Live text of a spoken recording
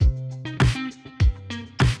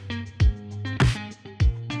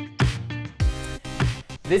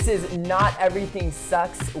This is Not Everything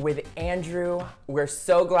Sucks with Andrew. We're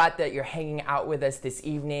so glad that you're hanging out with us this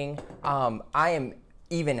evening. I am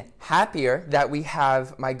even happier that we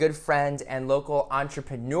have my good friend and local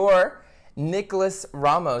entrepreneur, Nicholas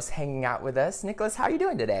Ramos, hanging out with us. Nicholas, how are you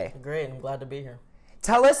doing today? Great, I'm glad to be here.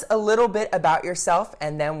 Tell us a little bit about yourself,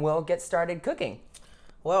 and then we'll get started cooking.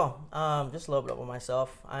 Well, just a little bit about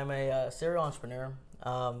myself. I'm a serial entrepreneur.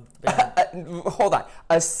 Hold on.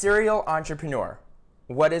 A serial entrepreneur.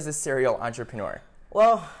 What is a serial entrepreneur?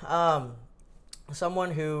 Well,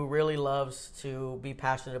 someone who really loves to be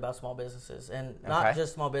passionate about small businesses, and not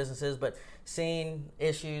just small businesses, but seeing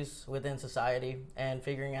issues within society and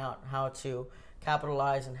figuring out how to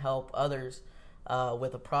capitalize and help others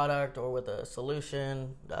with a product or with a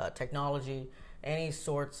solution, technology, any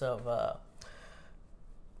sorts of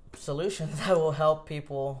solutions that will help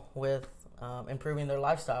people with improving their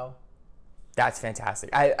lifestyle. That's fantastic.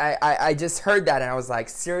 I just heard that and I was like,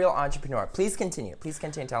 serial entrepreneur. Please continue. Please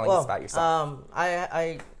continue telling us about yourself.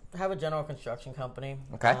 I have a general construction company.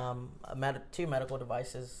 Okay. Two medical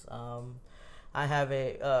devices. I have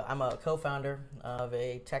I'm a co-founder of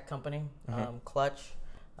a tech company, Clutch.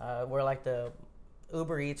 We're like the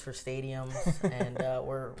Uber Eats for stadiums, and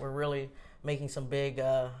we're really making some big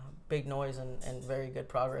noise and very good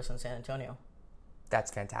progress in San Antonio.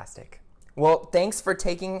 That's fantastic. Well, thanks for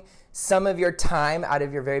taking some of your time out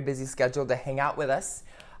of your very busy schedule to hang out with us.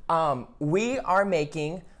 We are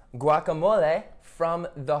making guacamole from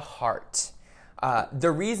the heart. The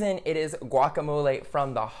reason it is guacamole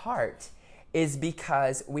from the heart is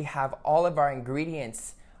because we have all of our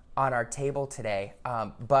ingredients on our table today,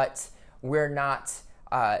 but we're not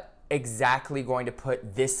exactly going to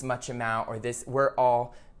put this much amount or this. We're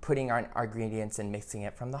all putting our ingredients and mixing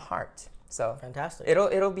it from the heart. So fantastic.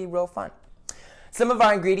 It'll be real fun. Some of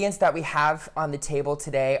our ingredients that we have on the table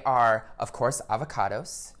today are, of course,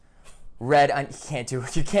 avocados.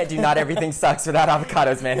 You can't do Not Everything Sucks without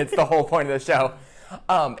avocados, man. It's the whole point of the show.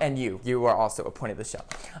 And you are also a point of the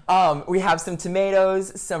show. We have some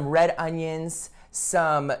tomatoes, some red onions,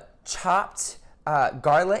 some chopped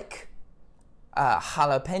garlic,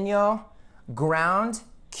 jalapeno, ground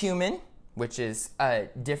cumin, which is a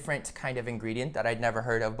different kind of ingredient that I'd never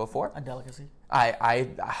heard of before. A delicacy. I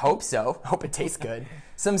hope so. Hope it tastes good.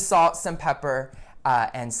 Some salt, some pepper,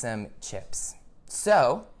 and some chips.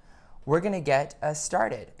 So we're going to get us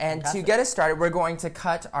started. And Fantastic. To get us started, we're going to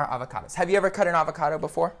cut our avocados. Have you ever cut an avocado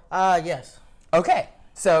before? Yes. Okay.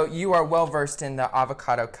 So you are well versed in the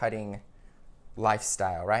avocado cutting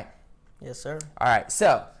lifestyle, right? Yes, sir. All right.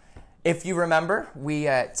 So if you remember, we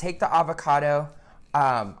take the avocado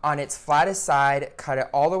on its flattest side, cut it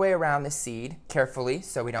all the way around the seed carefully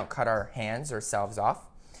so we don't cut our hands or selves off.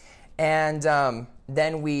 And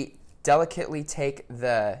then we delicately take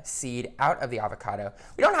the seed out of the avocado.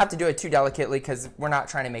 We don't have to do it too delicately because we're not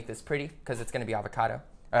trying to make this pretty because it's going to be avocado.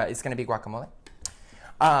 It's going to be guacamole.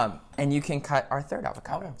 And you can cut our third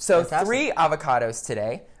avocado. Okay. So Fantastic. 3 avocados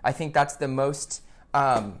today. I think that's the most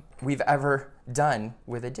we've ever done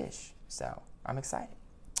with a dish. So I'm excited.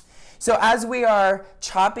 So as we are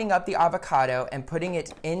chopping up the avocado and putting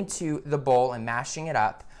it into the bowl and mashing it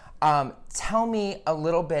up, tell me a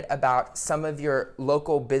little bit about some of your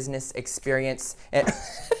local business experience. And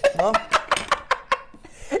Well,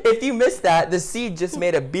 if you missed that, the seed just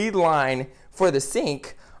made a beeline for the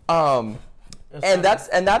sink, and that's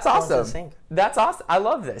awesome. sink. That's awesome. I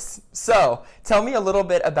love this. So tell me a little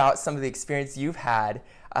bit about some of the experience you've had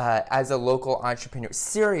as a local entrepreneur,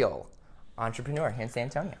 serial entrepreneur here in San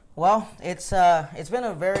Antonio. Well, it's been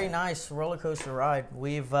a very nice roller coaster ride.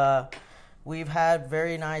 We've had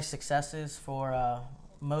very nice successes for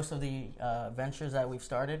most of the ventures that we've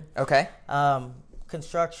started. Okay.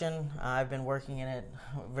 Construction, I've been working in it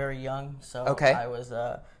very young, so Okay. I was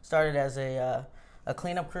started as a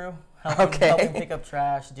cleanup crew, Okay. helping pick up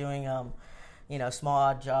trash, doing small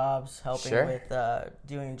odd jobs, helping Sure. with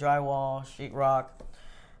doing drywall, sheetrock.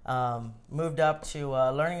 Moved up to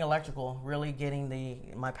learning electrical, really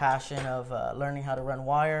getting my passion of learning how to run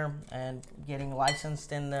wire and getting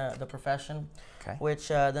licensed in the profession, Okay. which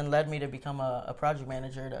then led me to become a project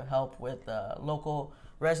manager to help with local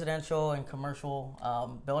residential and commercial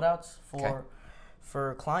build-outs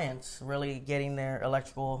for clients, really getting their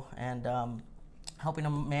electrical and helping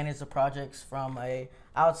them manage the projects from a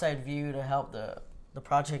outside view to help the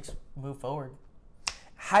projects move forward.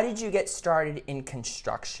 How did you get started in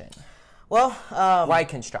construction? Well, Why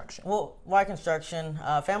construction? Well, why construction?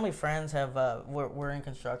 Family friends were in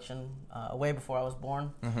construction way before I was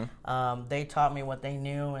born. Mm-hmm. They taught me what they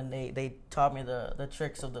knew, and they taught me the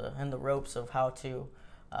tricks and the ropes of how to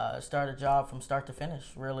start a job from start to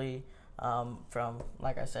finish. Really from,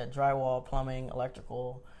 like I said, drywall, plumbing,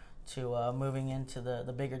 electrical, to moving into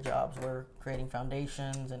the bigger jobs. We're creating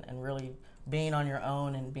foundations and really being on your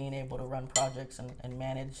own and being able to run projects and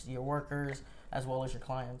manage your workers as well as your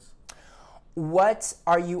clients. What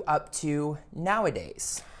are you up to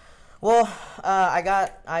nowadays? Well,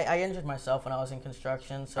 I injured myself when I was in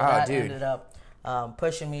construction, so that ended up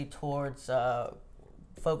pushing me towards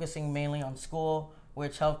focusing mainly on school,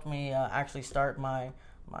 which helped me actually start my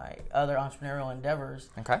other entrepreneurial endeavors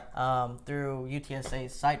through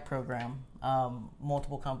UTSA's SITE program.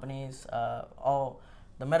 Multiple companies, all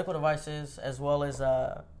the medical devices, as well as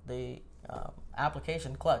the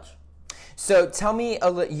application Clutch. So tell me,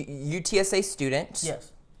 UTSA student.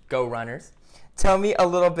 Yes. Go Runners. Tell me a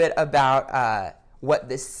little bit about what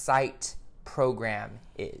this SITE program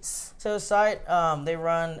is. So SITE, they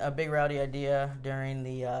run a Big Rowdy Idea during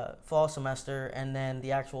the fall semester, and then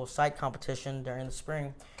the actual SITE competition during the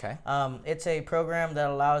spring. Okay. It's a program that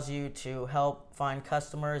allows you to help find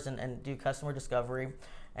customers and do customer discovery,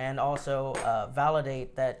 and also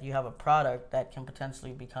validate that you have a product that can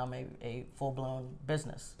potentially become a full-blown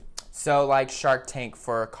business. So like Shark Tank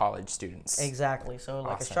for college students. Exactly. So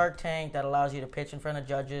like a Shark Tank that allows you to pitch in front of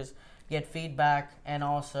judges, get feedback, and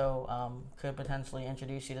also could potentially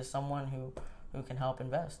introduce you to someone who can help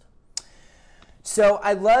invest. So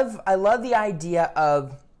I love the idea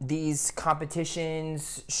of these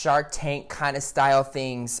competitions, Shark Tank kind of style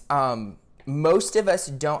things. Most of us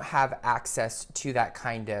don't have access to that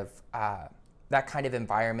kind of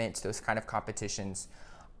environment, those kind of competitions.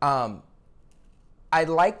 I'd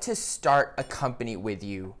like to start a company with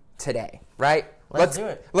you today, right? Let's do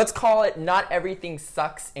it. Let's call it Not Everything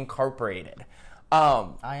Sucks Incorporated.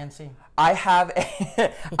 INC. I have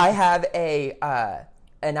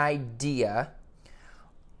an idea.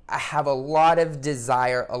 I have a lot of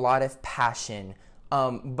desire, a lot of passion,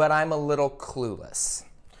 but I'm a little clueless.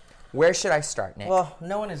 Where should I start, Nick? Well,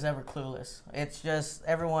 no one is ever clueless. It's just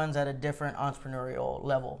everyone's at a different entrepreneurial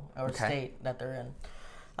level or state that they're in.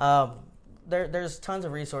 There's tons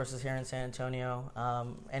of resources here in San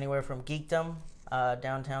Antonio, anywhere from Geekdom,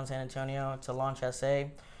 downtown San Antonio, to Launch SA,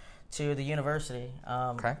 to the university.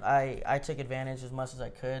 I took advantage as much as I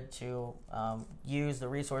could to use the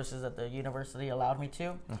resources that the university allowed me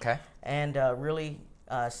to, and really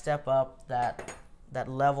step up that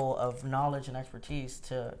level of knowledge and expertise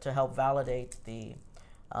to help validate the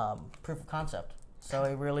proof of concept. So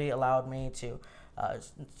it really allowed me to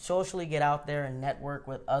socially get out there and network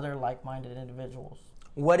with other like-minded individuals.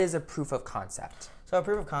 What is a proof of concept? So a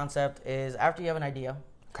proof of concept is after you have an idea,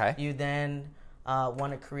 you then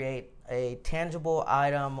want to create a tangible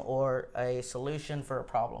item or a solution for a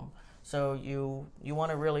problem. So you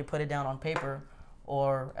want to really put it down on paper,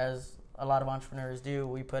 or as a lot of entrepreneurs do,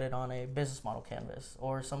 we put it on a business model canvas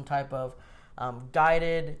or some type of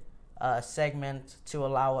guided segment to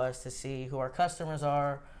allow us to see who our customers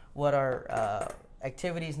are, what our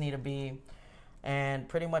activities need to be, and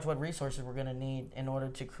pretty much what resources we're going to need in order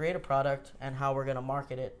to create a product and how we're going to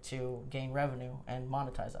market it to gain revenue and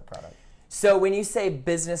monetize that product. So when you say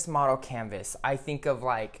business model canvas, I think of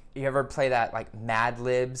like, you ever play that like Mad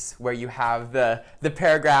Libs where you have the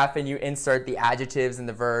paragraph and you insert the adjectives and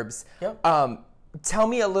the verbs? Yep. Tell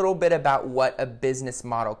me a little bit about what a business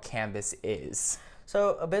model canvas is.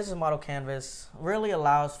 So a business model canvas really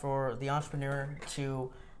allows for the entrepreneur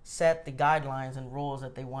to set the guidelines and rules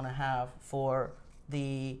that they want to have for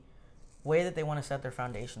the way that they want to set their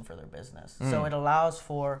foundation for their business. So it allows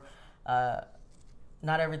for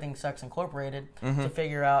Not Everything Sucks Incorporated to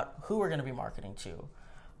figure out who we're going to be marketing to,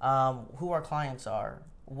 who our clients are,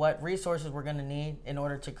 what resources we're going to need in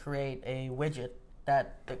order to create a widget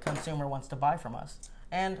that the consumer wants to buy from us,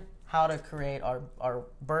 and how to create our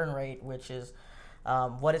burn rate, which is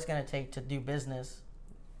what it's going to take to do business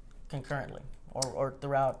concurrently or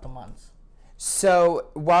throughout the months. So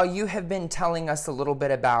while you have been telling us a little bit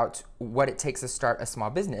about what it takes to start a small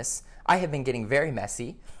business, I have been getting very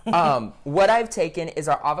messy. What I've taken is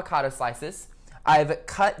our avocado slices. I've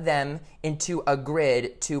cut them into a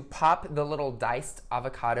grid to pop the little diced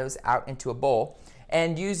avocados out into a bowl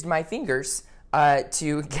and used my fingers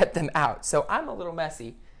to get them out. So I'm a little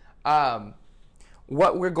messy.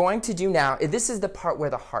 What we're going to do now, this is the part where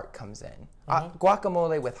the heart comes in.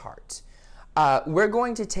 Guacamole with heart. We're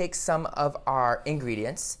going to take some of our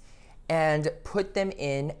ingredients and put them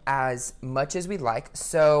in as much as we like.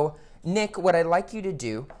 So, Nick, what I'd like you to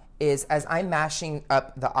do is, as I'm mashing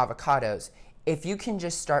up the avocados, if you can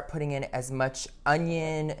just start putting in as much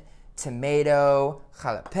onion, tomato,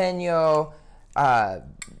 jalapeno,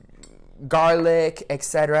 garlic,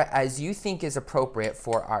 etc., as you think is appropriate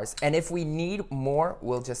for ours. And if we need more,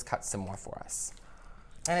 we'll just cut some more for us.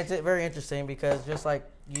 And it's very interesting because just like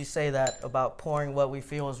you say that about pouring what we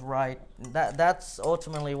feel is right, that's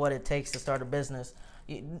ultimately what it takes to start a business.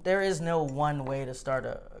 There is no one way to start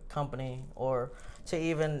a company or to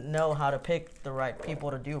even know how to pick the right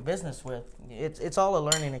people to do business with. It's all a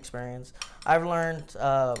learning experience. I've learned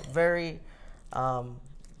very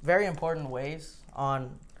important ways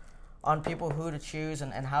on people who to choose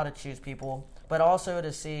and how to choose people, but also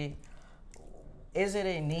to see, is it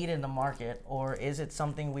a need in the market, or is it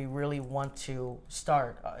something we really want to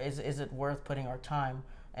start? Is it worth putting our time?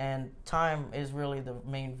 And time is really the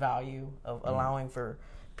main value of allowing for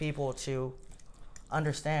people to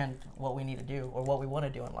understand what we need to do or what we want to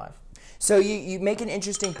do in life. So you make an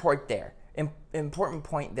interesting point there, important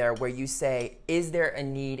point there, where you say, is there a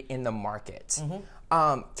need in the market?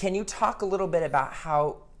 Can you talk a little bit about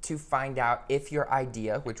how to find out if your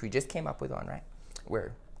idea, which we just came up with one, right?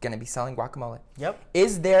 We're going to be selling guacamole. Yep.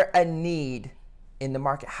 Is there a need in the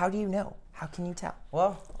market? How do you know? How can you tell?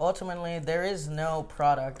 Well, ultimately, there is no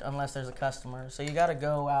product unless there's a customer. So you got to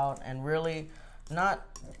go out and really not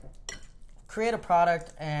create a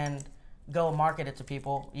product and go market it to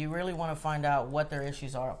people. You really want to find out what their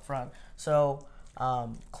issues are up front. So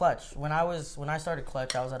Clutch, when I started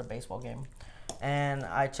Clutch, I was at a baseball game. And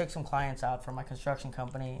I took some clients out from my construction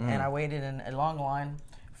company, and I waited in a long line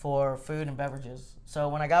for food and beverages. So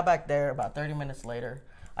when I got back there about 30 minutes later,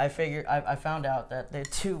 I found out that the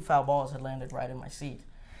 2 foul balls had landed right in my seat.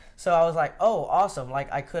 So I was like, oh, awesome.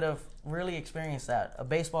 Like, I could have really experienced that. A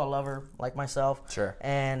baseball lover like myself. Sure.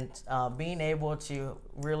 And being able to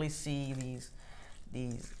really see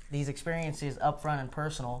these experiences up front and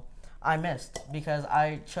personal, I missed because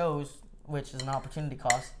I chose, which is an opportunity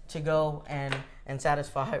cost, to go and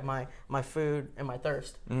satisfy my food and my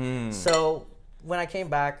thirst. So when I came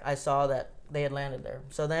back, I saw that they had landed there.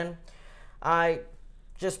 So then I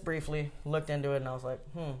just briefly looked into it, and I was like,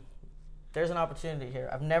 there's an opportunity here.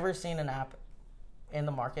 I've never seen an app in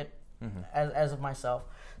the market as of myself.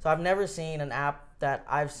 So I've never seen an app that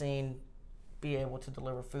I've seen be able to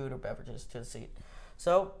deliver food or beverages to the seat.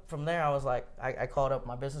 So from there, I was like, I called up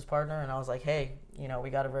my business partner, and I was like, hey, I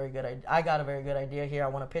got a very good idea here. I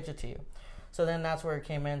want to pitch it to you. So then that's where it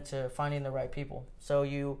came into finding the right people. So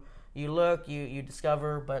you look, you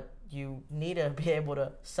discover, but you need to be able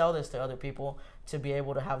to sell this to other people to be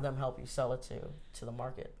able to have them help you sell it to the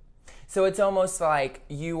market. So it's almost like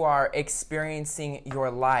you are experiencing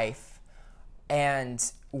your life, and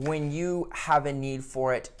when you have a need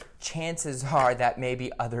for it, chances are that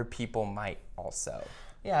maybe other people might also.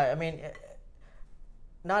 Yeah, I mean,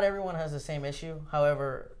 not everyone has the same issue.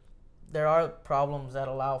 However, there are problems that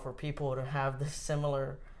allow for people to have the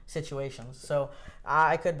similar situations. So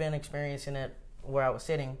I could have been experiencing it where I was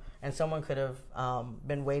sitting, and someone could have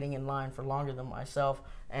been waiting in line for longer than myself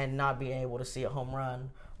and not be able to see a home run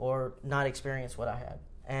or not experience what I had.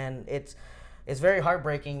 And it's very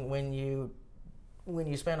heartbreaking when you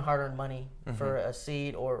spend hard-earned money for a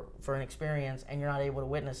seat or for an experience and you're not able to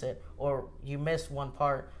witness it, or you miss one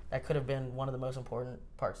part that could have been one of the most important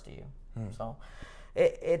parts to you. So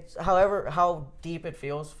it's however how deep it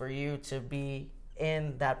feels for you to be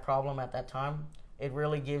in that problem at that time, it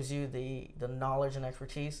really gives you the knowledge and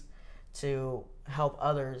expertise to help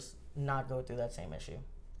others not go through that same issue.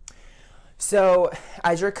 So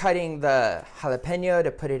as you're cutting the jalapeno to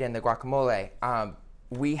put it in the guacamole,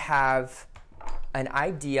 we have an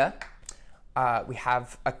idea. We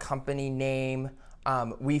have a company name.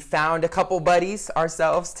 We found a couple buddies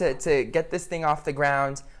ourselves to get this thing off the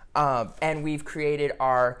ground. And we've created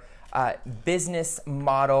our business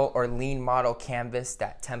model or lean model canvas,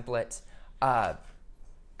 that template.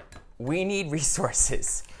 We need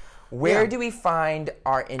resources. Where do we find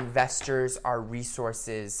our investors, our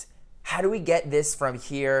resources? How do we get this from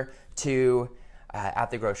here to at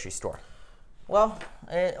the grocery store? Well,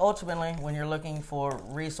 ultimately, when you're looking for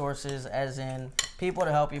resources, as in people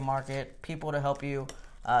to help you market, people to help you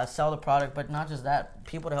sell the product, but not just that,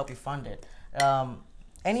 people to help you fund it.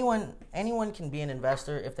 Anyone can be an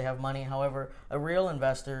investor if they have money. However, a real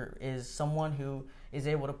investor is someone who is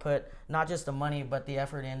able to put not just the money, but the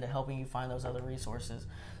effort into helping you find those other resources.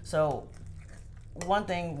 So one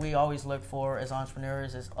thing we always look for as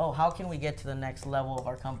entrepreneurs is, how can we get to the next level of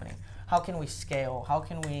our company? How can we scale? How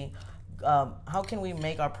can we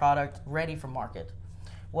make our product ready for market?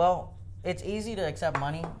 Well, it's easy to accept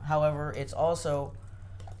money. However, it's also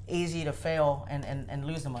easy to fail and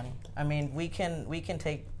lose the money. I mean, we can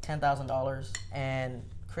take $10,000 and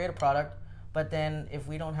create a product, but then if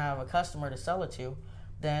we don't have a customer to sell it to,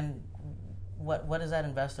 then what is that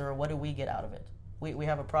investor, or what do we get out of it? We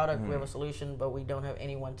have a product, we have a solution, but we don't have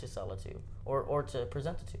anyone to sell it to or to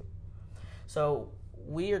present it to. So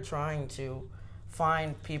we are trying to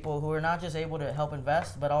find people who are not just able to help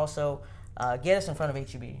invest, but also get us in front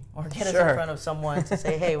of HEB or get us in front of someone to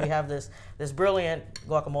say, hey, we have this brilliant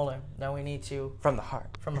guacamole that we need to from the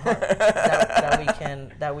heart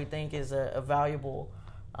that we think is a valuable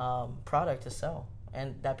product to sell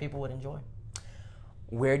and that people would enjoy.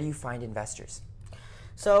 Where do you find investors?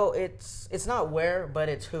 So it's not where, but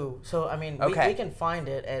it's who. So I mean, we can find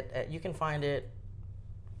it at you can find it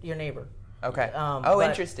your neighbor. Okay.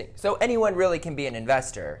 Interesting. So anyone really can be an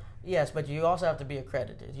investor. Yes, but you also have to be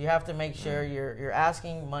accredited. You have to make sure you're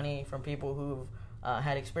asking money from people who've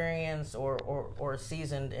had experience or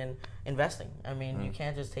seasoned in investing. I mean, you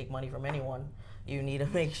can't just take money from anyone. You need to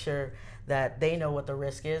make sure that they know what the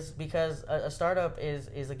risk is, because a startup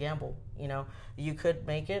is a gamble. You know, you could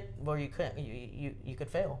make it, or you couldn't. You could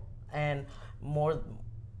fail, and more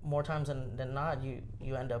times than not,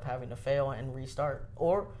 you end up having to fail and restart,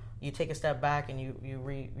 or you take a step back and you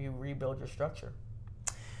rebuild your structure.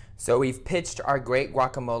 So we've pitched our great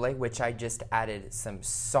guacamole, which I just added some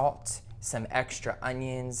salt, some extra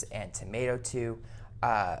onions, and tomato to.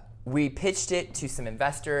 We pitched it to some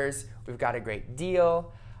investors. We've got a great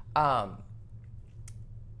deal.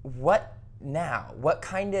 What now? What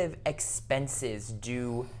kind of expenses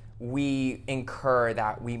do we incur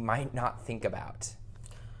that we might not think about?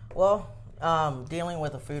 Well, dealing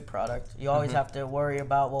with a food product, you always have to worry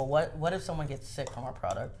about, well, what if someone gets sick from our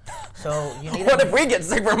product? So you need. What if we get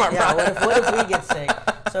sick from our product? What if we get sick?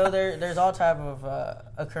 So there's all type of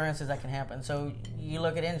occurrences that can happen. So you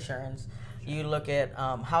look at insurance. You look at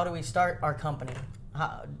how do we start our company?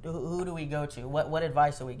 Who do we go to? What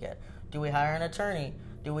advice do we get? Do we hire an attorney?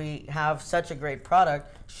 Do we have such a great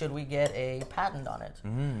product? Should we get a patent on it?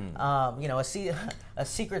 You know, a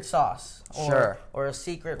secret sauce or a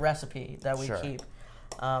secret recipe that we keep.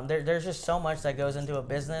 There's just so much that goes into a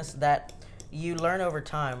business that you learn over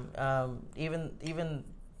time. Even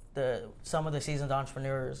some of the seasoned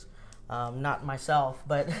entrepreneurs, not myself,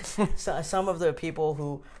 but some of the people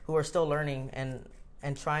who are still learning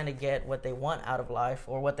and trying to get what they want out of life,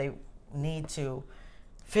 or what they need to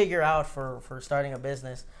figure out for starting a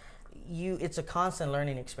business. It's a constant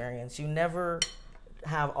learning experience. You never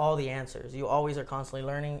have all the answers. You always are constantly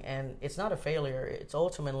learning, and it's not a failure. It's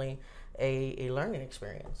ultimately a learning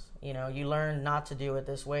experience. You know, you learn not to do it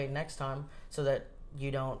this way next time, so that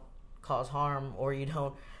you don't cause harm, or you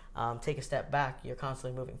don't take a step back. You're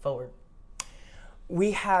constantly moving forward.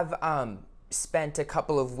 We have spent a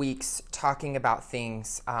couple of weeks talking about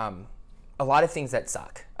things, a lot of things that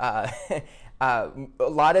suck. A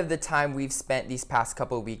lot of the time we've spent these past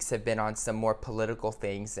couple of weeks have been on some more political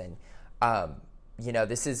things, and you know,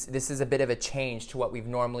 this is a bit of a change to what we've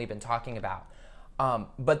normally been talking about.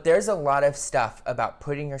 But there's a lot of stuff about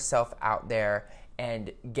putting yourself out there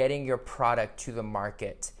and getting your product to the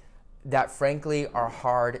market that frankly are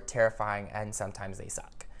hard, terrifying, and sometimes they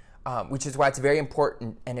suck. Which is why it's very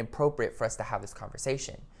important and appropriate for us to have this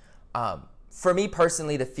conversation. For me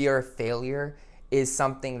personally, the fear of failure is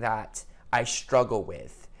something that I struggle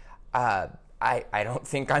with. I don't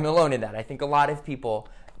think I'm alone in that. I think a lot of people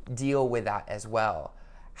deal with that as well.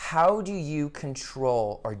 How do you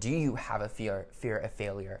control, or do you have a fear of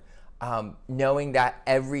failure, knowing that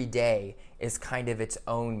every day is kind of its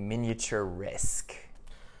own miniature risk?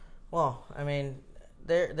 Well, I mean,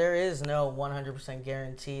 there is no 100%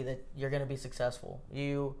 guarantee that you're going to be successful.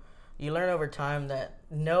 You learn over time that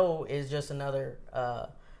no is just another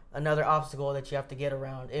obstacle that you have to get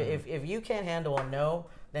around. If you can't handle a no,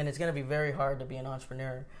 then it's going to be very hard to be an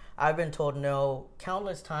entrepreneur. I've been told no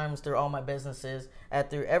countless times through all my businesses,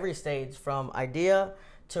 through every stage, from idea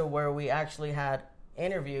to where we actually had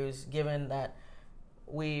interviews, given that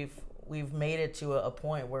we've made it to a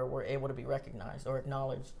point where we're able to be recognized or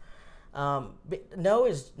acknowledged. No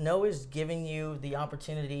is giving you the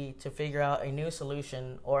opportunity to figure out a new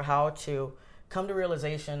solution, or how to come to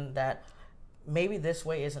realization that maybe this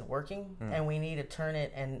way isn't working, and we need to turn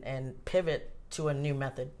it and pivot to a new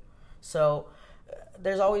method. So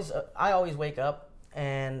I always wake up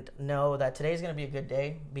and know that today's going to be a good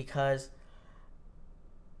day, because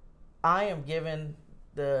I am given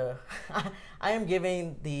the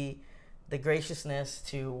graciousness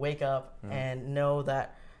to wake up and know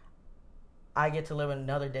that I get to live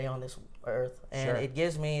another day on this earth, and it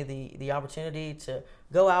gives me the opportunity to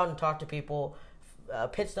go out and talk to people,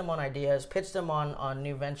 pitch them on ideas, pitch them on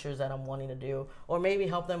new ventures that I'm wanting to do, or maybe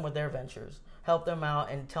help them with their ventures, help them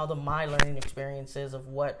out and tell them my learning experiences of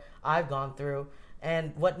what I've gone through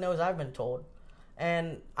and what no's I've been told.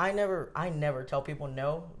 And I never tell people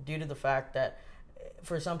no, due to the fact that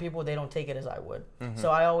for some people, they don't take it as I would. Mm-hmm.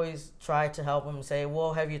 So I always try to help them say,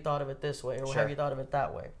 well, have you thought of it this way? Or Sure. have you thought of it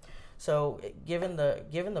that way? So given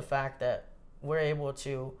the fact that we're able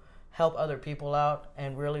to help other people out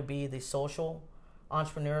and really be the social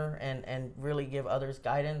entrepreneur and really give others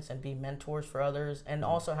guidance and be mentors for others, and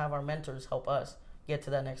also have our mentors help us get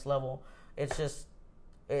to that next level, it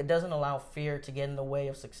doesn't allow fear to get in the way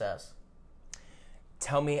of success.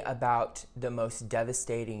 Tell me about the most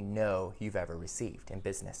devastating no you've ever received in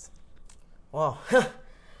business. Well,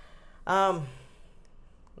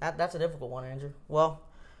 that's a difficult one, Andrew. Well,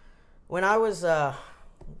 when I was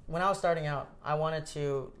starting out, I wanted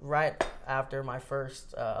to, right after my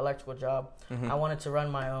first electrical job, I wanted to run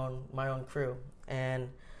my own crew, and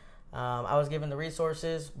I was given the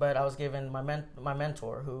resources, but I was given my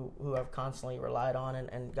mentor, who I've constantly relied on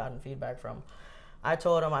and gotten feedback from. I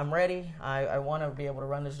told him I'm ready. I want to be able to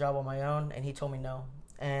run this job on my own, and he told me no.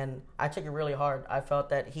 And I took it really hard. I felt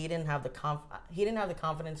that he didn't have the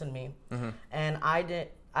confidence in me, and I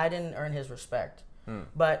didn't earn his respect.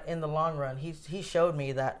 But in the long run, he showed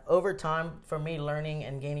me that over time, for me learning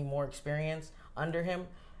and gaining more experience under him,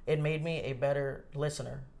 it made me a better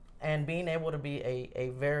listener. And being able to be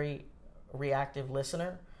a very reactive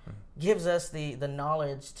listener gives us the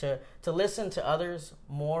knowledge to listen to others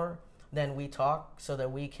more than we talk, so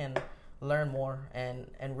that we can learn more and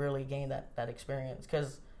really gain that experience.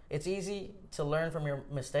 Because it's easy to learn from your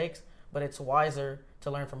mistakes, but it's wiser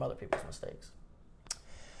to learn from other people's mistakes.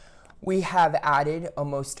 We have added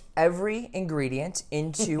almost every ingredient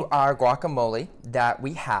into our guacamole that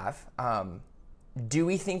we have. Do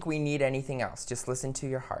we think we need anything else? Just listen to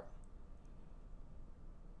your heart.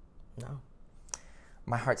 No.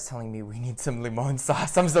 My heart's telling me we need some limon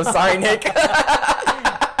sauce. I'm so sorry, Nick.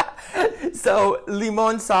 So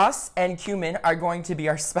limon sauce and cumin are going to be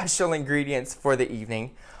our special ingredients for the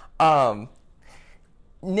evening.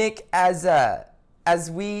 Nick, as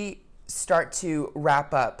we start to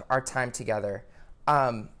wrap up our time together,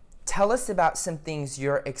 tell us about some things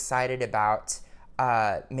you're excited about,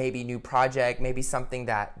 maybe new project, maybe something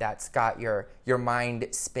that's got your mind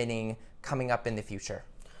spinning coming up in the future.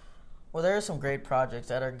 Well, there are some great projects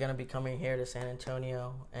that are going to be coming here to San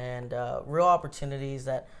Antonio, and real opportunities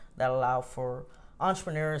that allow for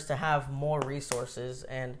entrepreneurs to have more resources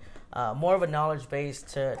and more of a knowledge base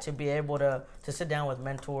to be able to sit down with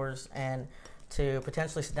mentors and to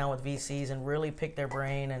potentially sit down with VCs and really pick their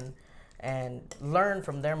brain and learn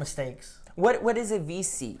from their mistakes. What is a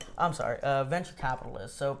VC? I'm sorry, venture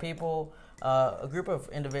capitalists. So people, a group of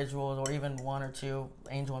individuals or even one or two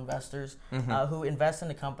angel investors who invest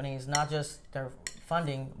into companies, not just their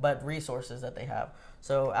funding, but resources that they have.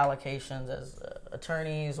 So allocations as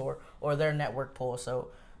attorneys or their network pool. So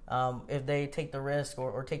if they take the risk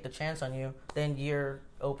or take the chance on you, then you're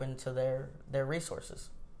open to their resources.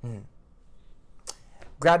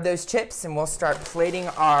 Grab those chips and we'll start plating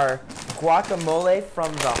our guacamole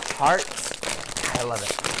from the heart. I love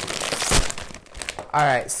it. All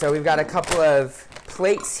right, so we've got a couple of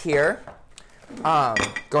plates here.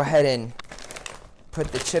 Go ahead and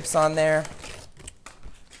put the chips on there.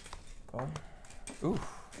 Ooh,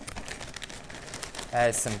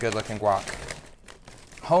 that is some good looking guac.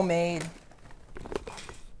 Homemade.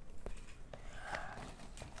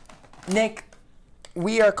 Nick,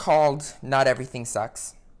 we are called Not Everything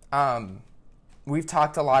Sucks. We've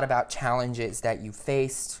talked a lot about challenges that you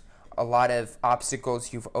faced, a lot of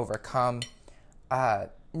obstacles you've overcome.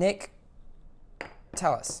 Nick,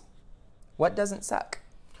 tell us, what doesn't suck?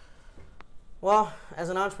 Well, as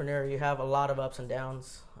an entrepreneur, you have a lot of ups and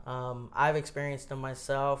downs. I've experienced them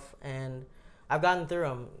myself, and I've gotten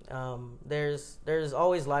through them. There's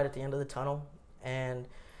always light at the end of the tunnel, and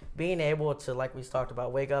being able to, like we talked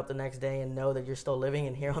about, wake up the next day and know that you're still living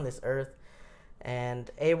and here on this earth, and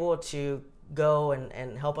able to go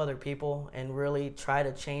and help other people and really try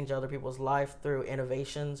to change other people's life through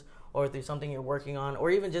innovations or through something you're working on, or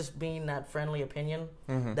even just being that friendly opinion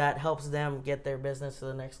that helps them get their business to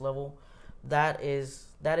the next level. That is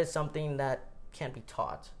something that can't be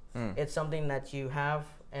taught. It's something that you have,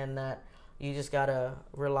 and that you just gotta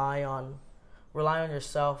rely on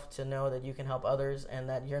yourself to know that you can help others and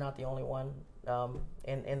that you're not the only one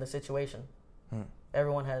in the situation.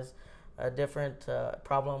 Everyone has a different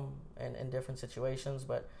problem and different situations,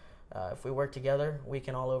 but if we work together, we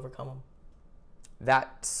can all overcome them.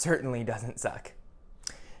 That certainly doesn't suck.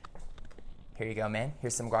 Here you go, man.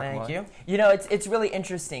 Here's some guacamole. Thank you. You know, it's really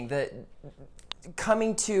interesting that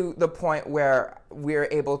coming to the point where we're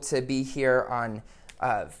able to be here on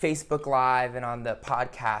Facebook Live and on the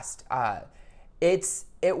podcast,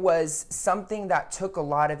 it was something that took a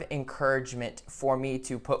lot of encouragement for me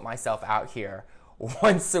to put myself out here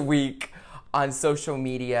once a week on social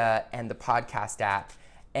media and the podcast app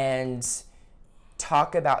and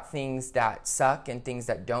talk about things that suck and things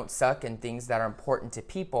that don't suck and things that are important to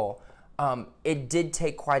people. It did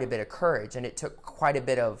take quite a bit of courage, and it took quite a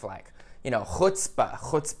bit of chutzpah.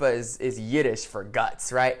 Chutzpah is Yiddish for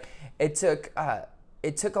guts, right? It took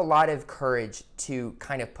a lot of courage to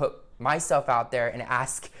kind of put myself out there and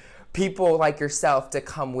ask people like yourself to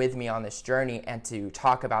come with me on this journey and to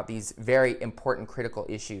talk about these very important, critical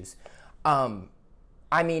issues.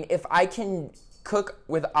 I mean, if I can cook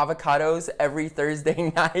with avocados every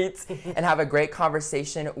Thursday night and have a great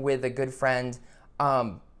conversation with a good friend,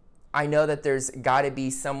 I know that there's got to be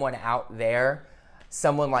someone out there,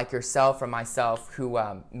 someone like yourself or myself, who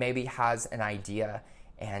maybe has an idea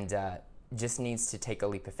and just needs to take a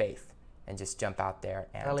leap of faith and just jump out there.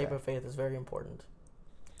 And that leap of faith is very important.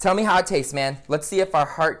 Tell me how it tastes, man. Let's see if our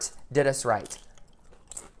heart did us right.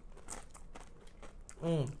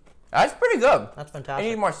 That's pretty good. That's fantastic. I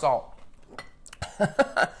need more salt.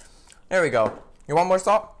 There we go. You want more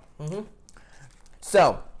salt? Mm-hmm.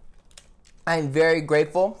 So, I'm very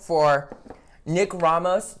grateful for Nick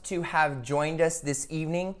Ramos to have joined us this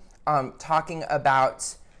evening talking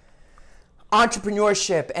about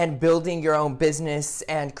entrepreneurship and building your own business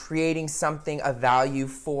and creating something of value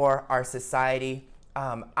for our society.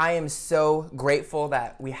 I am so grateful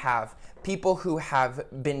that we have people who have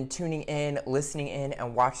been tuning in, listening in,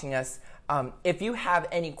 and watching us. If you have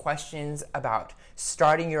any questions about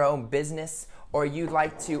starting your own business, or you'd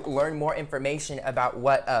like to learn more information about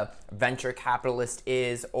what a venture capitalist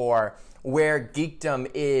is, or where geekdom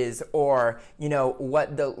is, or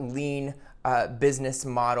what the lean business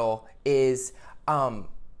model is,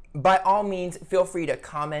 by all means, feel free to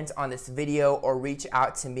comment on this video or reach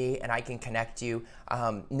out to me and I can connect you.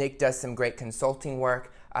 Nick does some great consulting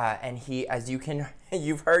work, and he, as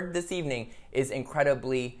you've heard this evening, is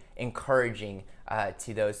incredibly encouraging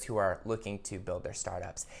to those who are looking to build their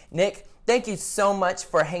startups. Nick, thank you so much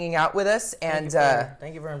for hanging out with us. And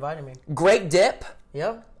thank you for inviting me. Great dip.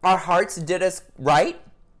 Yep. Our hearts did us right.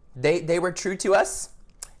 They were true to us.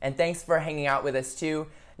 And thanks for hanging out with us too.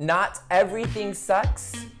 Not everything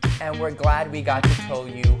sucks, and we're glad we got to tell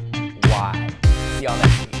you why. See y'all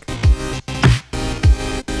next week.